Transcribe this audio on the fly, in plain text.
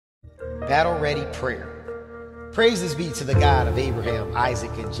Battle Ready Prayer. Praises be to the God of Abraham, Isaac,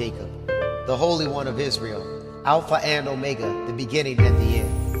 and Jacob, the Holy One of Israel, Alpha and Omega, the beginning and the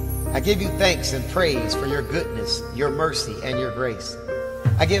end. I give you thanks and praise for your goodness, your mercy, and your grace.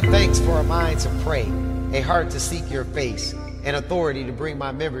 I give thanks for a mind to pray, a heart to seek your face, and authority to bring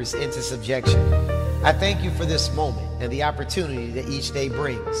my members into subjection. I thank you for this moment and the opportunity that each day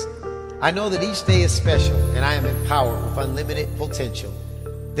brings. I know that each day is special, and I am empowered with unlimited potential.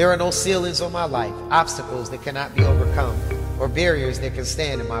 There are no ceilings on my life, obstacles that cannot be overcome, or barriers that can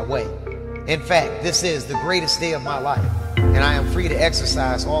stand in my way. In fact, this is the greatest day of my life, and I am free to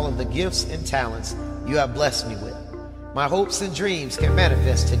exercise all of the gifts and talents you have blessed me with. My hopes and dreams can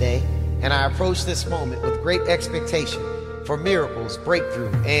manifest today, and I approach this moment with great expectation for miracles,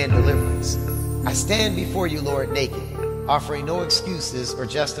 breakthrough, and deliverance. I stand before you, Lord, naked, offering no excuses or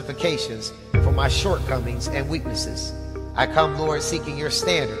justifications for my shortcomings and weaknesses. I come, Lord, seeking your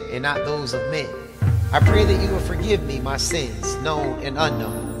standard and not those of men. I pray that you will forgive me my sins, known and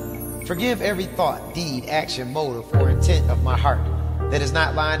unknown. Forgive every thought, deed, action, motive, or intent of my heart that is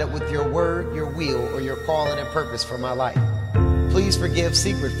not lined up with your word, your will, or your calling and purpose for my life. Please forgive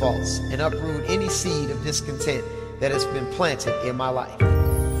secret faults and uproot any seed of discontent that has been planted in my life.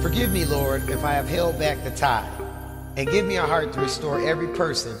 Forgive me, Lord, if I have held back the tide, and give me a heart to restore every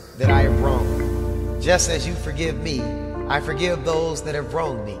person that I have wronged. Just as you forgive me, I forgive those that have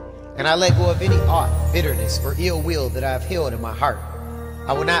wronged me, and I let go of any aught, bitterness, or ill will that I have held in my heart.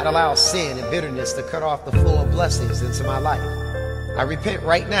 I will not allow sin and bitterness to cut off the flow of blessings into my life. I repent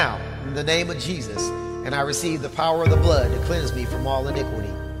right now in the name of Jesus, and I receive the power of the blood to cleanse me from all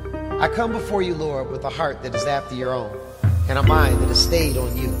iniquity. I come before you, Lord, with a heart that is after your own, and a mind that is stayed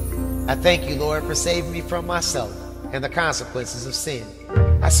on you. I thank you, Lord, for saving me from myself and the consequences of sin.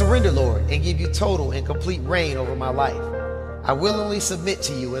 I surrender, Lord, and give you total and complete reign over my life. I willingly submit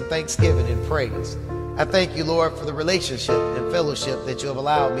to you in thanksgiving and praise. I thank you, Lord, for the relationship and fellowship that you have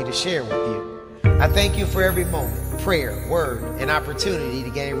allowed me to share with you. I thank you for every moment, prayer, word, and opportunity to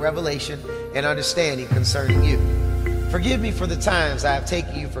gain revelation and understanding concerning you. Forgive me for the times I have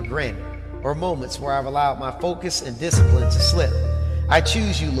taken you for granted, or moments where I've allowed my focus and discipline to slip. I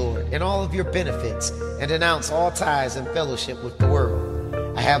choose you, Lord, in all of your benefits, and denounce all ties and fellowship with the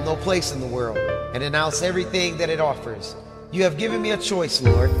world. I have no place in the world, and denounce everything that it offers. You have given me a choice,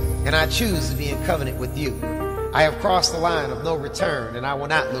 Lord, and I choose to be in covenant with you. I have crossed the line of no return, and I will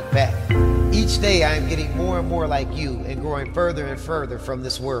not look back. Each day I am getting more and more like you and growing further and further from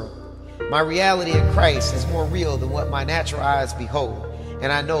this world. My reality in Christ is more real than what my natural eyes behold,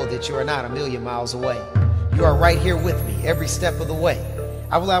 and I know that you are not a million miles away. You are right here with me every step of the way.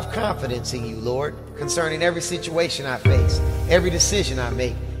 I will have confidence in you, Lord, concerning every situation I face, every decision I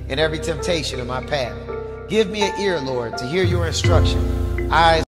make, and every temptation in my path. Give me an ear, Lord, to hear your instruction, eyes